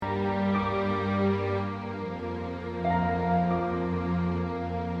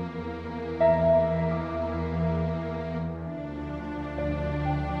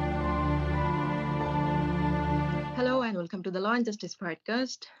to the Law and Justice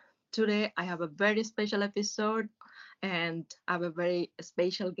podcast. Today, I have a very special episode and I have a very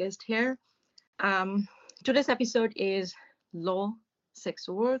special guest here. Um, Today's episode is Law, Sex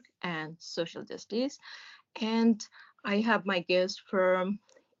Work, and Social Justice. And I have my guest from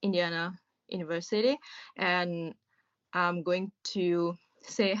Indiana University, and I'm going to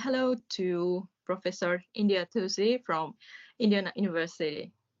say hello to Professor India Thusi from Indiana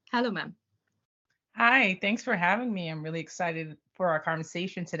University. Hello, ma'am. Hi, thanks for having me. I'm really excited for our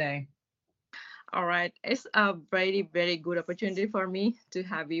conversation today. All right. It's a very, very good opportunity for me to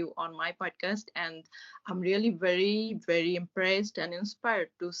have you on my podcast. And I'm really very, very impressed and inspired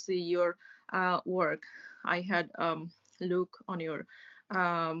to see your work. I had look on your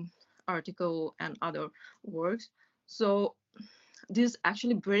um, article and other works. So this is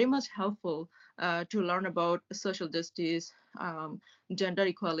actually very much helpful to learn about social justice, gender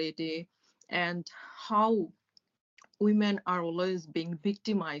equality, and how women are always being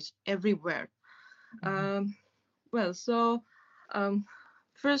victimized everywhere. Mhm. um, well, so um,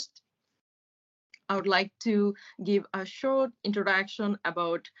 first, I would like to give a short introduction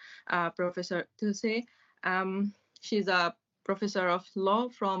about Professor Tuse. She's a professor of law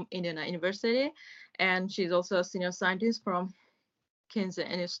from Indiana University, and she's also a senior scientist from Kinsey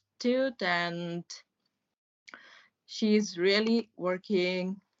Institute, and she's really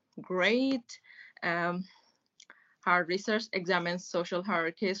working great. Um, Her research examines social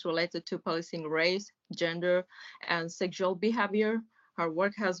hierarchies related to policing race, gender, and sexual behavior. Her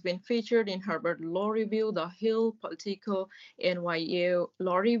work has been featured in Harvard Law Review, The Hill, Politico, NYU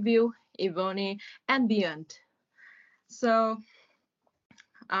Law Review, Ebony, and beyond. So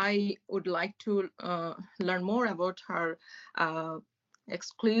I would like to learn more about her uh,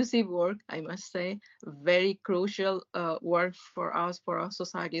 exclusive work, I must say, very crucial work for us, for our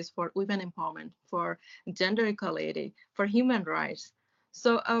societies, for women empowerment, for gender equality, for human rights.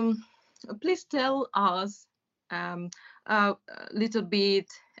 So please tell us um, a little bit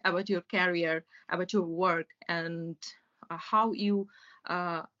about your career, about your work, and how you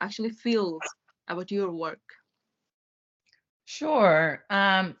actually feel about your work. Sure.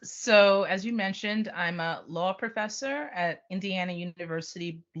 So, as you mentioned, I'm a law professor at Indiana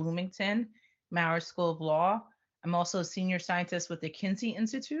University Bloomington Maurer School of Law. I'm also a senior scientist with the Kinsey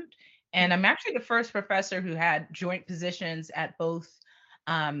Institute, and I'm actually the first professor who had joint positions at both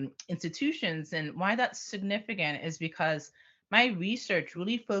institutions. And why that's significant is because my research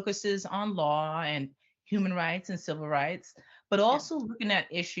really focuses on law and human rights and civil rights, but Yeah, also looking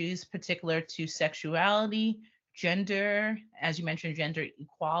at issues particular to sexuality, gender, as you mentioned, gender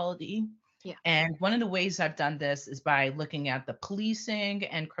equality. yeah, And one of the ways I've done this is by looking at the policing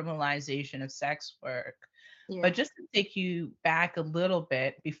and criminalization of sex work. But yeah. just to take you back a little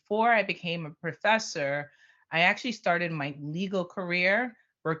bit, before I became a professor, I actually started my legal career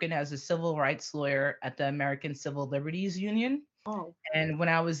working as a civil rights lawyer at the American Civil Liberties Union. Oh. And when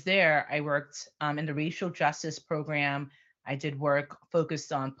I was there, I worked in the racial justice program. I did work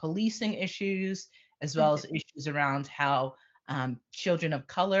focused on policing issues, as well Okay. as issues around how children of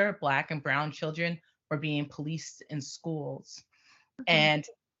color, Black and Brown children, were being policed in schools. Okay. And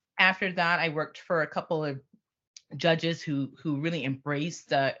after that, I worked for a couple of judges who really embraced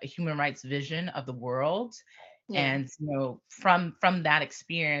the human rights vision of the world. Yeah. And from that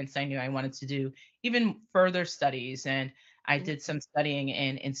experience, I knew I wanted to do even further studies. And I Yeah. did some studying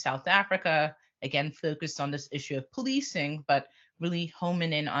in South Africa, again focused on this issue of policing, but really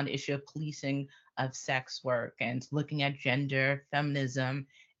homing in on the issue of policing of sex work and looking at gender, feminism,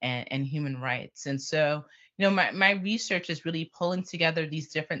 and human rights. And so, my research is really pulling together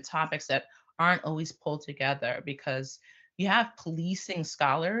these different topics that aren't always pulled together because you have policing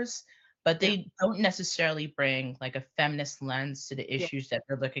scholars, but Yeah. they don't necessarily bring like a feminist lens to the Yeah. issues that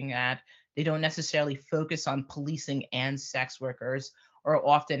they're looking at. They don't necessarily focus on policing and sex workers, or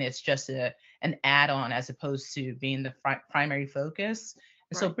often it's just an add-on as opposed to being the primary focus.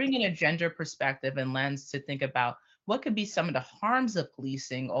 And so Right. bringing a gender perspective and lens to think about what could be some of the harms of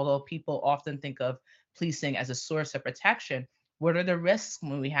policing, although people often think of policing as a source of protection, what are the risks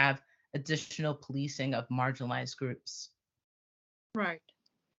when we have additional policing of marginalized groups? Right.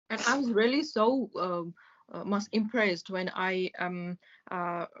 And I was really so much impressed when I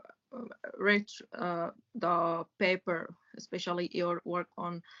uh, read the paper, especially your work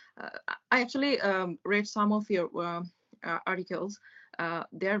on. I actually read some of your articles.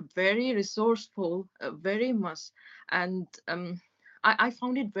 They're very resourceful, very much, and I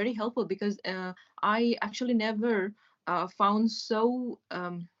found it very helpful because I actually never found so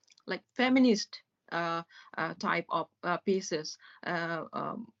like feminist type of pieces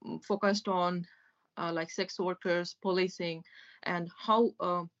focused on like sex workers, policing, and how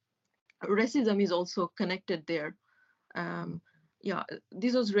racism is also connected there. Um, yeah,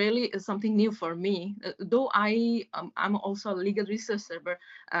 this was really something new for me. Though I'm also a legal researcher, but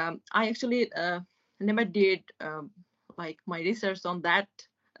I actually never did like my research on that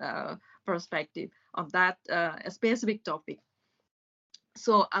uh, perspective of that specific topic.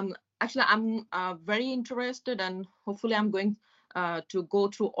 So I'm very interested, and hopefully I'm going to go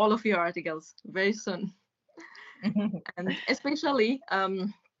through all of your articles very soon. And especially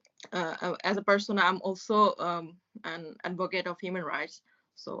as a person, I'm also an advocate of human rights.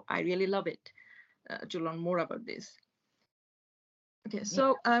 So I really love it to learn more about this. Okay, Yeah.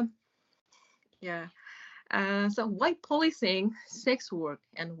 so yeah, so why policing, sex work,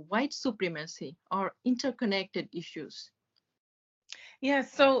 and white supremacy are interconnected issues? Yeah,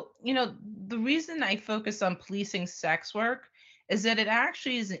 so, the reason I focus on policing sex work is that it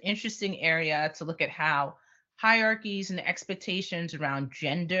actually is an interesting area to look at how hierarchies and expectations around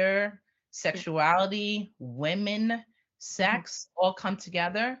gender, Yeah. sexuality, women, Mhm. sex all come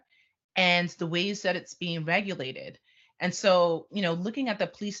together and the ways that it's being regulated. And so, looking at the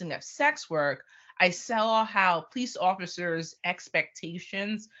policing of sex work, I saw how police officers'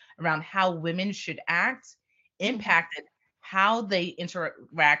 expectations around how women should act Mhm. impacted how they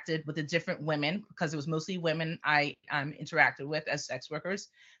interacted with the different women, because it was mostly women I interacted with as sex workers,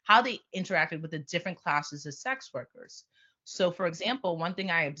 how they interacted with the different classes of sex workers. So, for example, one thing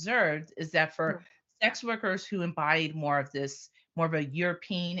I observed is that Yeah. for sex workers who embodied more of a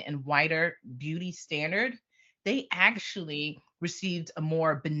European and whiter beauty standard, they actually received a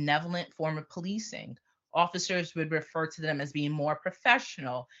more benevolent form of policing. Officers would refer to them as being more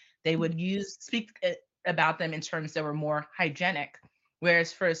professional. They would speak about them in terms that were more hygienic.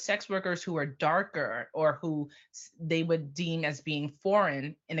 Whereas for sex workers who are darker or who they would deem as being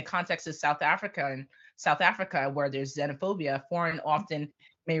foreign in the context of South Africa, where there's xenophobia, foreign often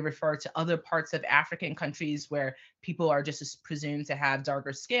may refer to other parts of African countries where people are just presumed to have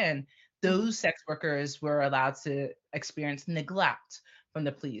darker skin. Mhm. Those sex workers were allowed to experience neglect from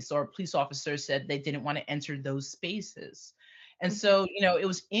the police, or police officers said they didn't want to enter those spaces. And Mhm. so, it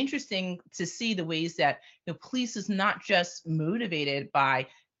was interesting to see the ways that police is not just motivated by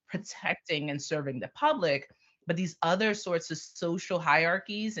protecting and serving the public, but these other sorts of social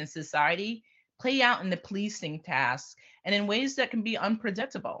hierarchies in society play out in the policing tasks and in ways that can be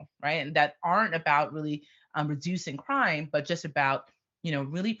unpredictable, right? And that aren't about really reducing crime, but just about,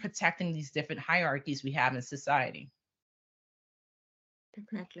 really protecting these different hierarchies we have in society.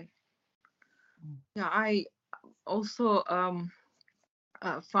 Definitely. Yeah, I also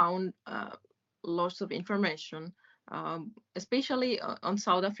found lots of information, especially on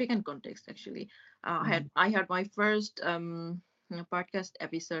South African context. Actually, Mhm. I had my first podcast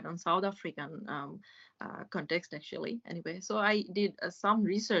episode on South African context. Actually, anyway, so I did some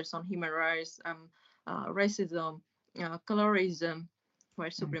research on human rights, racism, colorism,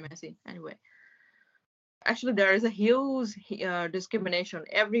 white Mhm. supremacy. Anyway, actually, there is a huge discrimination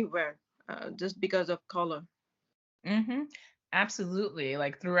everywhere just because of color. Mhm. Absolutely.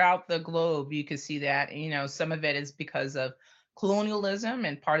 Like throughout the globe, you could see that, some of it is because of colonialism,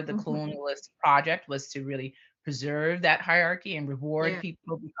 and part of the Mhm. colonialist project was to really preserve that hierarchy and reward Yeah.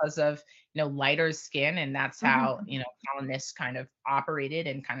 people because of, lighter skin. And that's how, Mhm. colonists kind of operated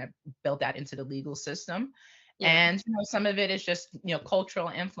and kind of built that into the legal system. Yeah. And, some of it is just, cultural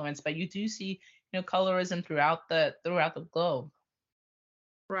influence, but you do see, colorism throughout the globe.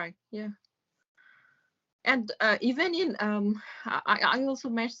 Right. Yeah. And even in I also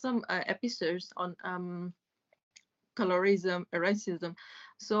made some episodes on colorism, racism.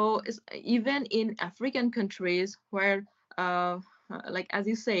 So it's, even in African countries where, like as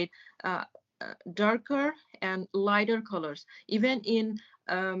you said, uh, darker and lighter colors, even in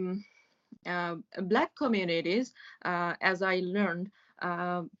black communities, as I learned,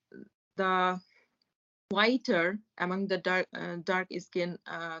 uh, the whiter among the dark skin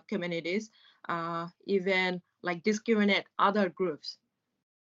communities, even like discriminate other groups.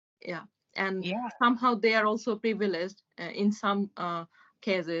 Yeah, and Yeah. somehow they are also privileged in some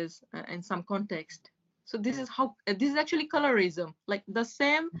cases, in some context. So this is how this is actually colorism, like the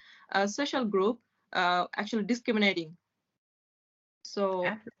same social group actually discriminating. So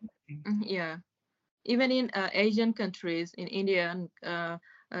Absolutely. yeah, even in Asian countries, in Indian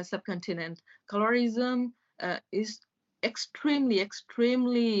subcontinent, colorism is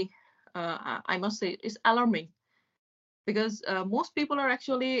extremely, I must say, is alarming because most people are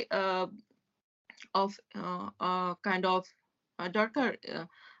actually of kind of darker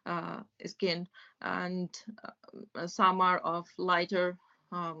skin, and some are of lighter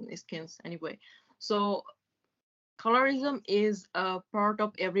skins anyway. So colorism is a part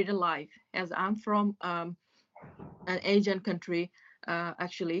of everyday life. As I'm from an Asian country,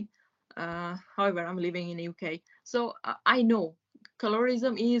 actually. However, I'm living in UK, so I know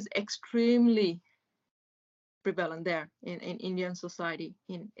colorism is extremely prevalent there in Indian society,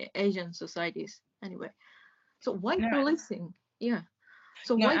 in Asian societies, anyway. So why No, policing? Yeah.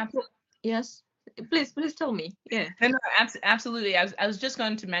 So no, why? Yes. Please tell me. Yeah. no, no, absolutely. I was just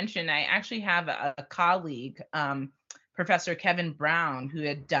going to mention, I actually have a colleague, Professor Kevin Brown, who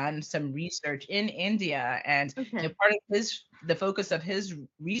had done some research in India, and Okay. part of the focus of his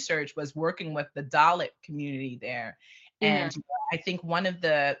research was working with the Dalit community there. Yeah. And I think one of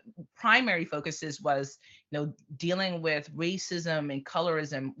the primary focuses was, dealing with racism and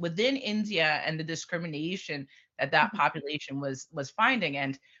colorism within India and the discrimination that Mhm. population was finding.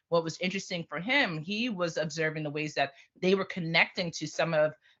 And what was interesting for him, he was observing the ways that they were connecting to some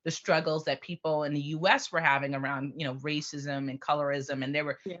of the struggles that people in the US were having around, racism and colorism, and they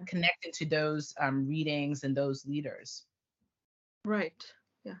were Yeah. connecting to those readings and those leaders. Right.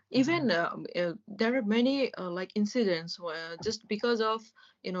 Yeah. Mhm. Even there are many like incidents where just because of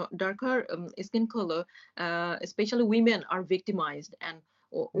darker skin color, especially women are victimized, and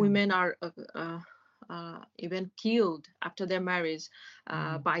Mhm. women are even killed after their marriage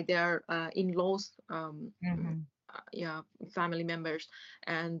Mhm. by their in-laws. Mhm. Yeah, family members,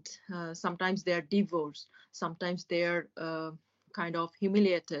 and sometimes they're divorced. Sometimes they're kind of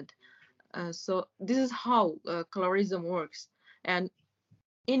humiliated. So this is how colorism works, and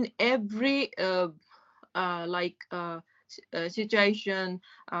in every like situation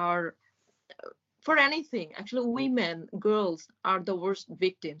or for anything, actually women, girls are the worst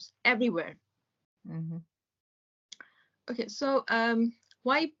victims everywhere. Mhm. Okay, so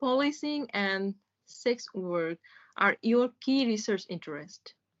why policing and sex work are your key research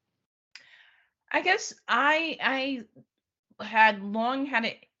interest? I guess I had long had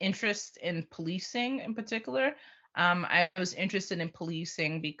an interest in policing in particular. I was interested in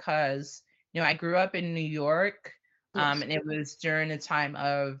policing because, I grew up in New York, Yes. and it was during a time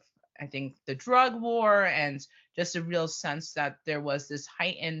of, I think, the drug war and just a real sense that there was this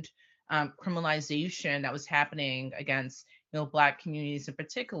heightened criminalization that was happening against, Black communities in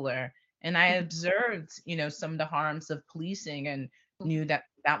particular. And I Mhm. observed, some of the harms of policing and knew that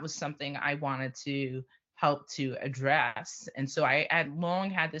that was something I wanted to help to address. And so I had long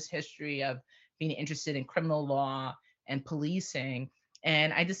had this history of being interested in criminal law and policing.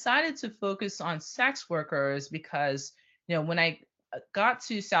 And I decided to focus on sex workers because, when I got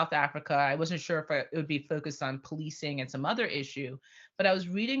to South Africa, I wasn't sure if it would be focused on policing and some other issue, but I was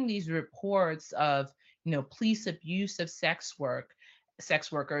reading these reports of, police abuse of sex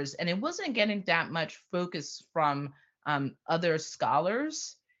workers, and it wasn't getting that much focus from other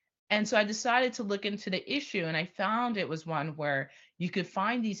scholars. And so I decided to look into the issue, and I found it was one where you could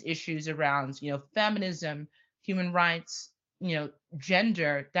find these issues around, feminism, human rights,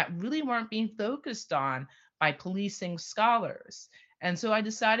 gender that really weren't being focused on by policing scholars. And so I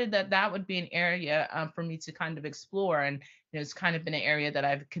decided that that would be an area for me to kind of explore. And it's kind of been an area that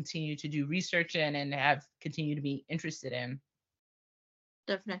I've continued to do research in and have continued to be interested in.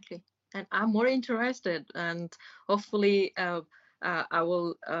 Definitely. And I'm more interested, and hopefully I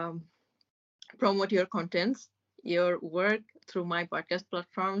will promote your contents, your work through my podcast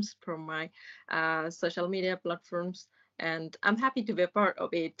platforms, from my social media platforms, and I'm happy to be a part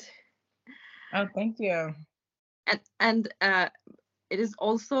of it. Oh, thank you. And it is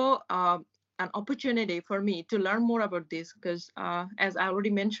also an opportunity for me to learn more about this, because as I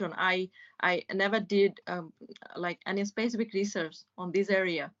already mentioned, I never did like any specific research on this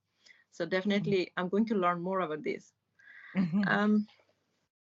area. So definitely I'm going to learn more about this. Mhm. Um,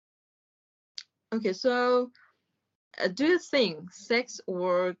 okay, so do you think sex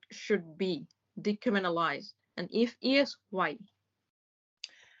work should be decriminalized? And if yes, why?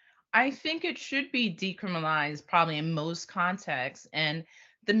 I think it should be decriminalized probably in most contexts. And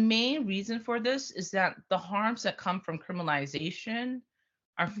the main reason for this is that the harms that come from criminalization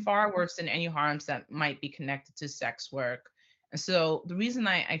are Mhm. far worse than any harms that might be connected to sex work. And so the reason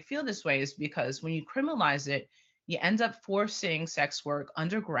I feel this way is because when you criminalize it, you end up forcing sex work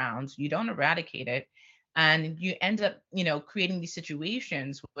underground, you don't eradicate it. And you end up, creating these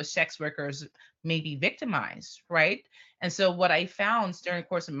situations where sex workers may be victimized, right? And so what I found during the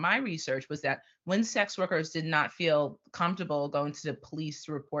course of my research was that when sex workers did not feel comfortable going to the police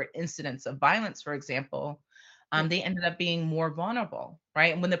to report incidents of violence, for example, Yes. they ended up being more vulnerable,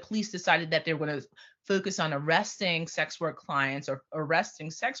 right? And when the police decided that they were going to focus on arresting sex work clients or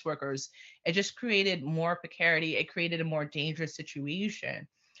arresting sex workers, it just created more precarity. It created a more dangerous situation.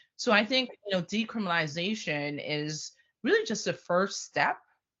 So I think, decriminalization is really just the first step,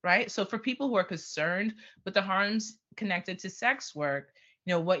 right? So for people who are concerned with the harms connected to sex work,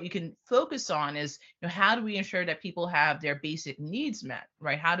 what you can focus on is, how do we ensure that people have their basic needs met,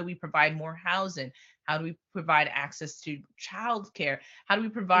 right? How do we provide more housing? How do we provide access to childcare? How do we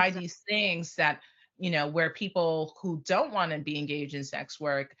provide Exactly. these things that, where people who don't want to be engaged in sex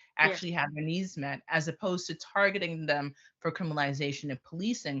work Yes. actually have their needs met, as opposed to targeting them for criminalization and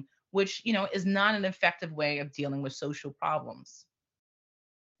policing, which, is not an effective way of dealing with social problems.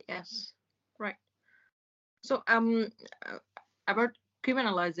 Yes. Right. So uh, about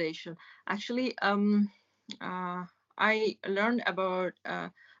criminalization, actually, uh, I learned about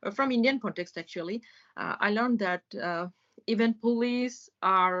from Indian context. Actually, I learned that even police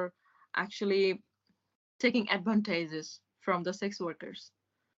are actually taking advantages from the sex workers.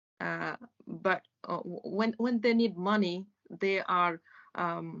 Uh, but when they need money, they are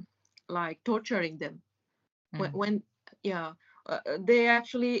um, like torturing them. Mm. When yeah, they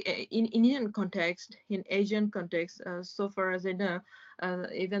actually in Indian context, in Asian context, so far as I know,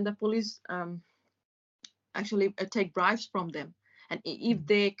 even the police actually take bribes from them, and if Mm.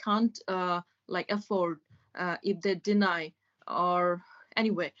 they can't like afford, if they deny or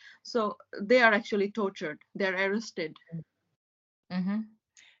anyway, so they are actually tortured, they're arrested. Mhm.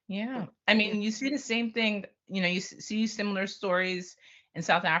 Yeah. So I yeah. mean, you see the same thing, you see similar stories in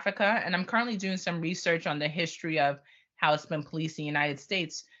South Africa, and I'm currently doing some research on the history of how it's been policed in the United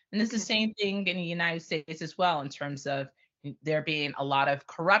States. And it's the Okay. same thing in the United States as well, in terms of there being a lot of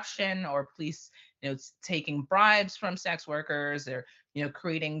corruption, or police, taking bribes from sex workers, or,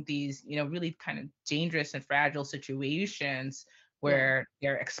 creating these, really kind of dangerous and fragile situations Yeah. where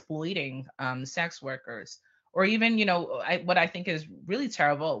they're exploiting sex workers. Or even, what I think is really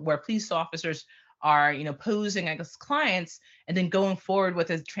terrible, where police officers are, posing as clients and then going forward with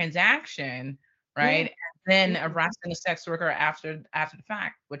a transaction, Yeah. right? And then Definitely. arresting a sex worker after the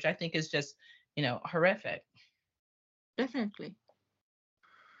fact, which I think is just, horrific. Definitely.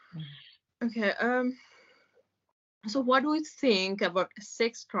 Mm. Okay. So what do you think about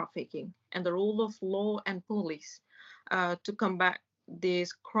sex trafficking and the role of law and police to combat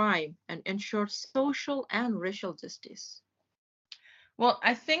this crime and ensure social and racial justice? Well,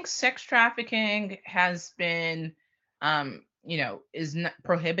 I think sex trafficking has been, is not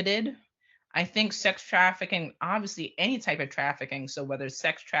prohibited. I think sex trafficking, obviously any type of trafficking, so whether it's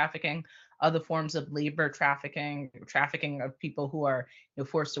sex trafficking, other forms of labor trafficking, trafficking of people who are,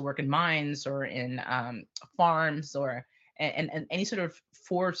 forced to work in mines or in farms, or and any sort of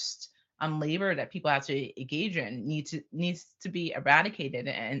forced labor that people have to engage in needs to be eradicated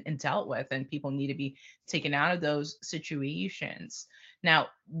and dealt with, and people need to be taken out of those situations. Now,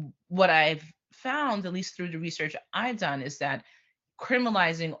 what I've found, at least through the research I've done, is that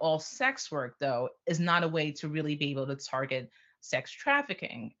criminalizing all sex work, though, is not a way to really be able to target sex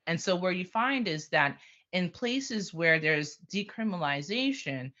trafficking. And so, where you find is that in places where there's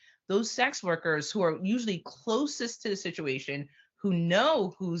decriminalization, those sex workers who are usually closest to the situation, who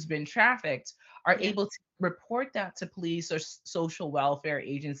know who's been trafficked, are Yes. able to report that to police or social welfare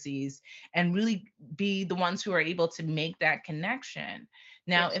agencies, and really be the ones who are able to make that connection.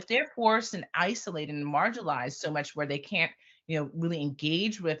 Now, Yes. if they're forced and isolated and marginalized so much where they can't, really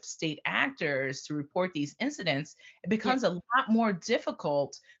engage with state actors to report these incidents, it Yeah. becomes a lot more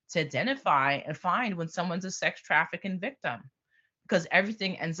difficult to identify and find when someone's a sex trafficking victim, because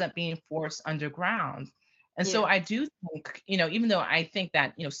everything ends up being forced underground. And so Yeah. I do think, even though I think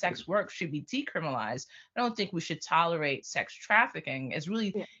that, sex work should be decriminalized, I don't think we should tolerate sex trafficking. It's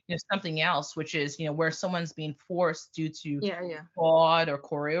really, Yeah. something else, which is, where someone's being forced due to Yeah. Yeah. fraud or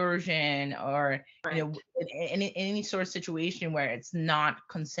coercion, or, Right. in any sort of situation where it's not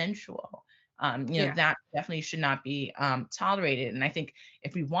consensual. Yeah. That definitely should not be tolerated. And I think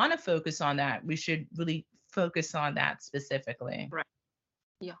if we want to focus on that, we should really focus on that specifically. Right.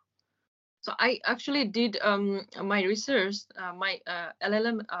 Yeah. So I actually did my research, my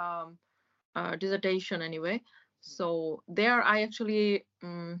LLM dissertation anyway. So there I actually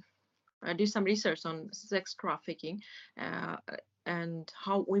I did some research on sex trafficking uh, and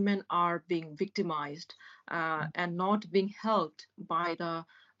how women are being victimized and not being helped by the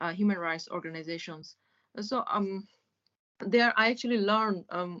human rights organizations. So there I actually learned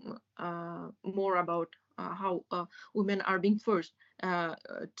more about how women are being forced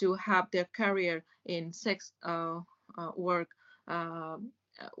to have their career in sex work, uh,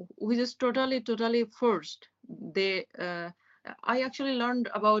 which is totally forced. They I actually learned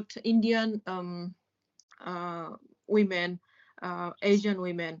about Indian uh, women, Asian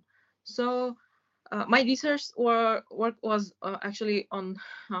women. So My research work was actually on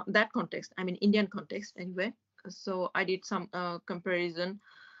that context. I mean, Indian context anyway. So I did some comparison.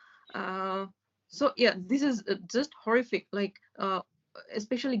 Uh, so yeah, this is just horrific. Like,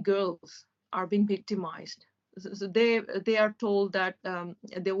 especially girls are being victimized. So they are told that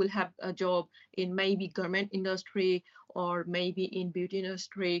they will have a job in maybe garment industry or maybe in beauty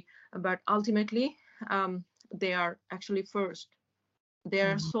industry, but ultimately they are actually first. They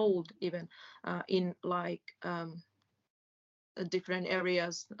are Mhm. sold even in like different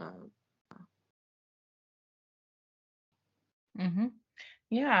areas. Mhm.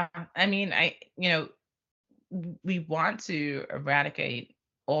 Yeah, I mean, we want to eradicate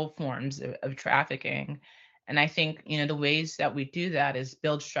all forms of trafficking. And I think, the ways that we do that is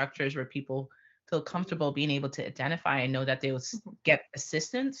build structures where people feel comfortable being able to identify and know that they will Mhm, get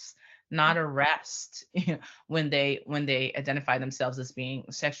assistance, not mhm. arrest, when they identify themselves as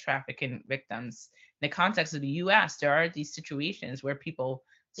being sex trafficking victims. In the context of the US, there are these situations where people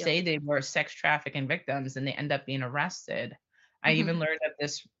Yeah. say they were sex trafficking victims and they end up being arrested. I Mhm. even learned of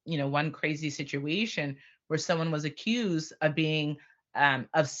this, one crazy situation where someone was accused of being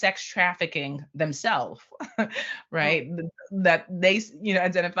of sex trafficking themselves, Oh, right? That they,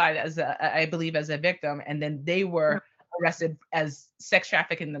 identified as I believe as a victim, and then they yeah. were arrested as sex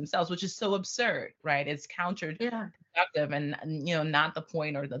trafficking themselves, which is so absurd, right? It's counterproductive Yeah. and not the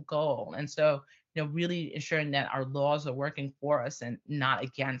point or the goal. And so, really ensuring that our laws are working for us and not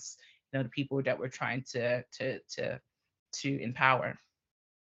against, the people that we're trying to empower.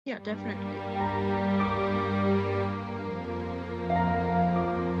 Yeah, definitely.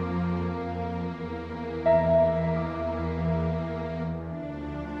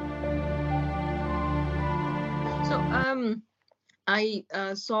 So I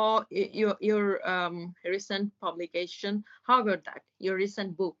saw your recent publication. How about that? Your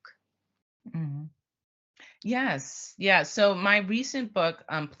recent book. Mhm. Yes. Yeah. So my recent book,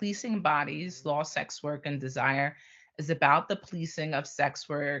 Policing Bodies, Law, Sex Work, and Desire, is about the policing of sex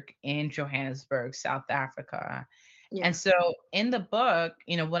work in Johannesburg, South Africa. And Yeah. so in the book,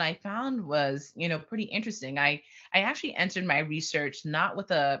 what I found was, pretty interesting. I actually entered my research not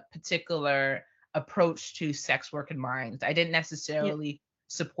with a particular approach to sex work in mind. I didn't Yeah. necessarily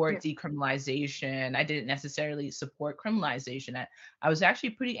support Yeah. decriminalization. I didn't necessarily support criminalization. I was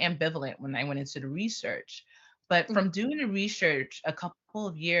actually pretty ambivalent when I went into the research. But Mhm. from doing the research a couple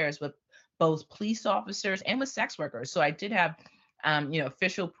of years with both police officers and with sex workers, so I did have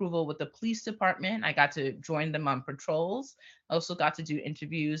official approval with the police department. I got to join them on patrols. I also got to do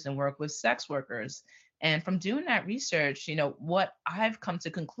interviews and work with sex workers. And from doing that research, what I've come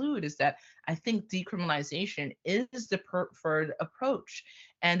to conclude is that I think decriminalization is the preferred approach.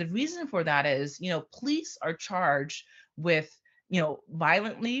 And the reason for that is, police are charged with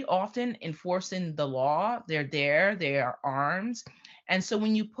violently often enforcing the law. They're there, they are armed. And so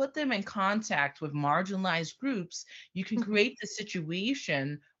when you put them in contact with marginalized groups, you can Mhm. create the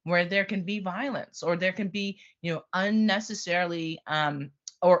situation where there can be violence or there can be unnecessarily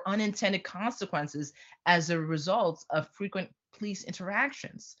or unintended consequences as a result of frequent police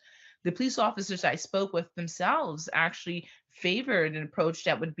interactions. The police officers I spoke with themselves actually favored an approach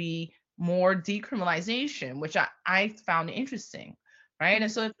that would be more decriminalization, which I found interesting, right? And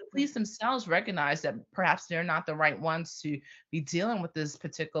Mhm. so if the Yeah. police themselves recognize that perhaps they're not the right ones to be dealing with this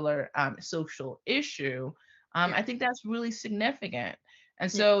particular social issue, Yeah. I think that's really significant.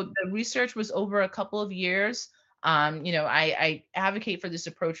 And Yeah. so the research was over a couple of years. I advocate for this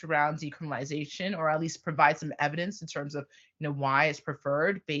approach around decriminalization, or at least provide some evidence in terms of, why it's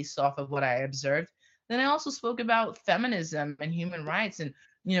preferred based off of what I observed. Then I also spoke about feminism and human rights and,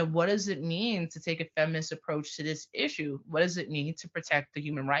 what does it mean to take a feminist approach to this issue? What does it mean to protect the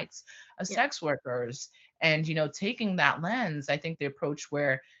human rights of Yeah. sex workers? And, taking that lens, I think the approach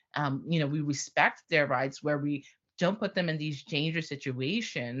where, we respect their rights, where we don't put them in these dangerous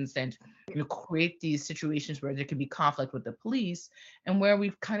situations and Yeah. create these situations where there can be conflict with the police, and where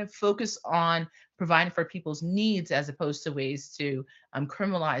we kind of focus on providing for people's needs as opposed to ways to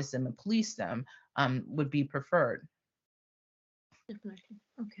criminalize them and police them, would be preferred. Definitely.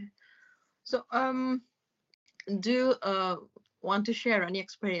 Okay. So do you want to share any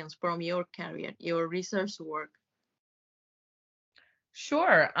experience from your career, your research work?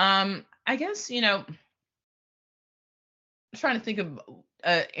 Sure. I guess, trying to think of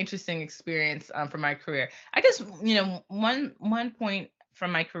an interesting experience from my career. I guess one point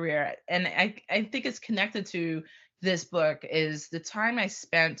from my career, and I think it's connected to this book, is the time I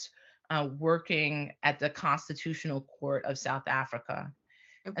spent working at the Constitutional Court of South Africa.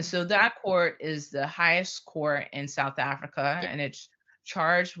 And Okay. so that court is the highest court in South Africa, Yeah. and it's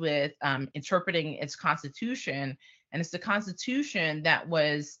charged with interpreting its constitution. And it's the constitution that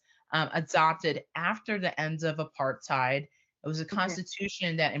was adopted after the end of apartheid. It was a Okay.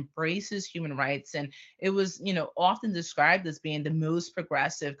 constitution that embraces human rights, and it was, often described as being the most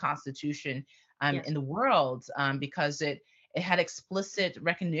progressive constitution Yes. in the world, because it had explicit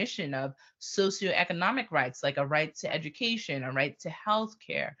recognition of socioeconomic rights, like a right to education, a right to health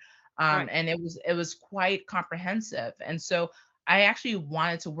care, Right. and it was quite comprehensive. And so I actually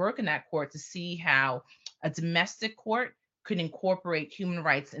wanted to work in that court to see how a domestic court could incorporate human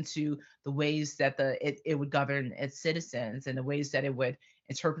rights into the ways that it would govern its citizens and the ways that it would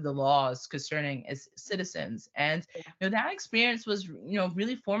interpret the laws concerning its citizens. And Yeah. that experience was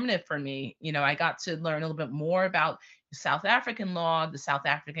really formative for me. I got to learn a little bit more about South African law, the South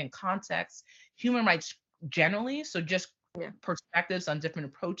African context, human rights generally. So just Yeah. perspectives on different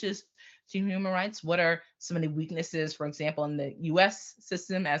approaches to human rights. What are some of the weaknesses, for example, in the US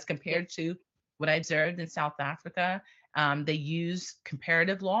system as Yeah. compared to what I observed in South Africa? They use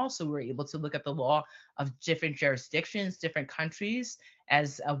comparative law. So we're able to look at the law of different jurisdictions, different countries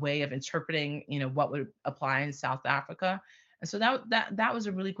as a way of interpreting, what would apply in South Africa. And so that was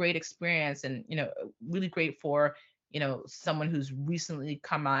a really great experience, and really great for someone who's recently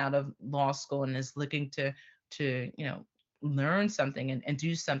come out of law school and is looking to learn something and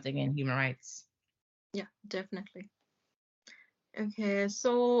do something in human rights. Yeah. Definitely. Okay.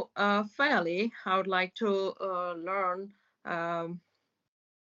 So finally, I would like to learn um,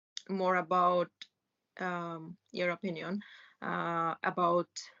 more about your opinion about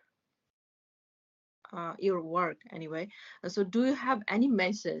your work anyway. So do you have any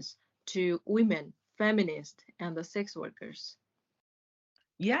message to women, feminists, and the sex workers?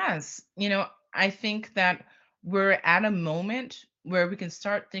 Yes, I think that we're at a moment where we can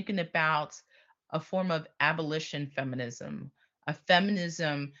start thinking about a form of abolition feminism, a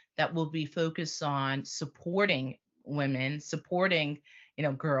feminism that will be focused on supporting women, supporting,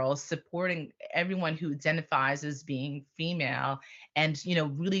 girls, supporting everyone who identifies as being female, and,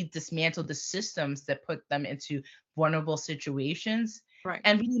 really dismantle the systems that put them into vulnerable situations, Right.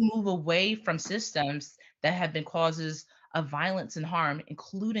 and really move away from systems that have been causes of violence and harm,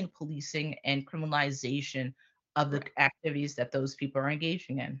 including policing and criminalization of the Right. activities that those people are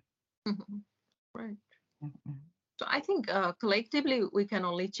engaging in. Mhm. Right. Mhm. So I think collectively we can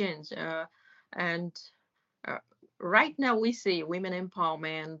only change. And uh, right now we see women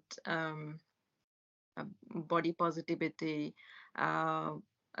empowerment, body positivity, uh,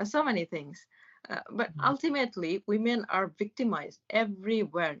 so many things. But ultimately, women are victimized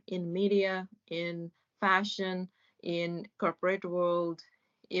everywhere in media, in fashion, in corporate world,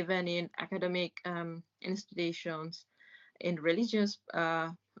 even in academic institutions, in religious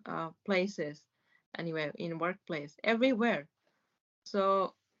places, anyway, in workplace, everywhere.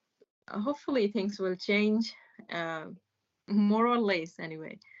 So hopefully things will change, uh, more or less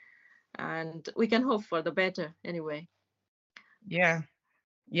anyway, and we can hope for the better anyway. Yeah.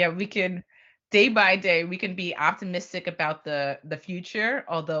 Yeah, we can day by day we can be optimistic about the future,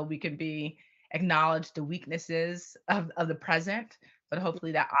 although we can be acknowledge the weaknesses of the present, but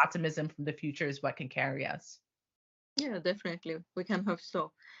hopefully that optimism from the future is what can carry us. Yeah, definitely. We can hope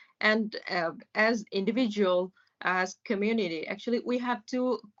so. And as individual, as community, actually, we have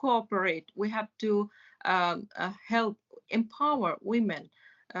to cooperate. We have to help empower women,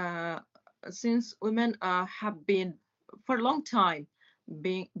 uh, since women have been for a long time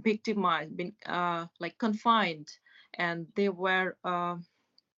being victimized, being like confined, and they were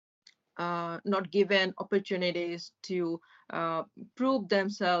not given opportunities to uh, prove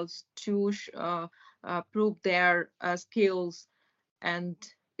themselves, to prove their skills, and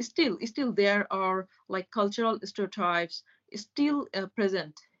still there are like cultural stereotypes still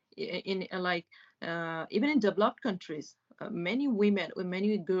present in like even in developed countries. Many women,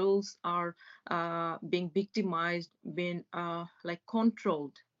 many girls are being victimized, being like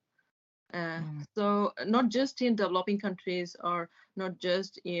controlled. Mm. So not just in developing countries, or not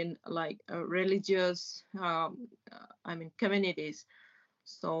just in like religious I mean communities.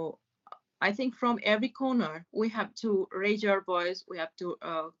 So I think from every corner we have to raise our voice. We have to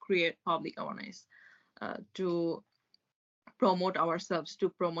create public awareness to promote ourselves, to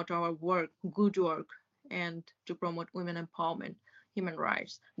promote our work, good work, and to promote women empowerment, human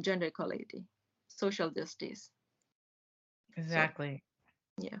rights, gender equality, social justice. So Exactly.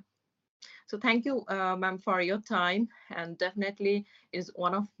 yeah. So thank you, ma'am, for your time, and definitely is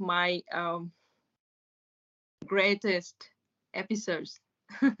one of my greatest episodes.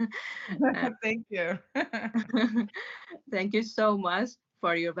 And Thank you. thank you so much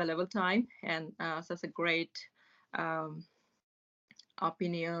for your valuable time and such a great um,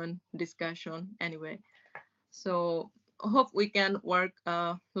 opinion, discussion, anyway. So hope we can work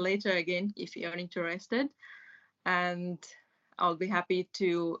later again if you're interested. And I'll be happy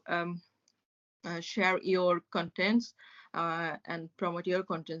to share your contents and promote your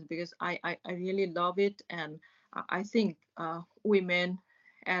contents because I really love it. And I think women,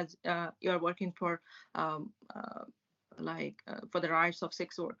 as you're working for um, for the rights of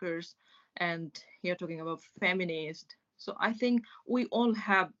sex workers, and you're talking about feminist. So I think we all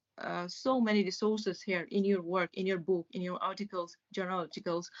have so many resources here in your work, in your book, in your articles, journal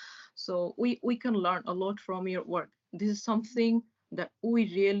articles. So we can learn a lot from your work. This is something that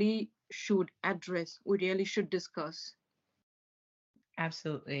we really should address. We really should discuss.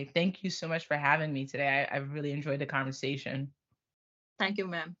 Absolutely. Thank you so much for having me today. I really enjoyed the conversation. Thank you,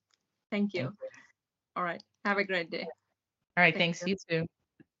 ma'am. Thank Thank you. you. All right. Have a great day. All right. Thank Thanks. you. You too.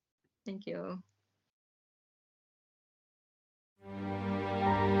 Thank you.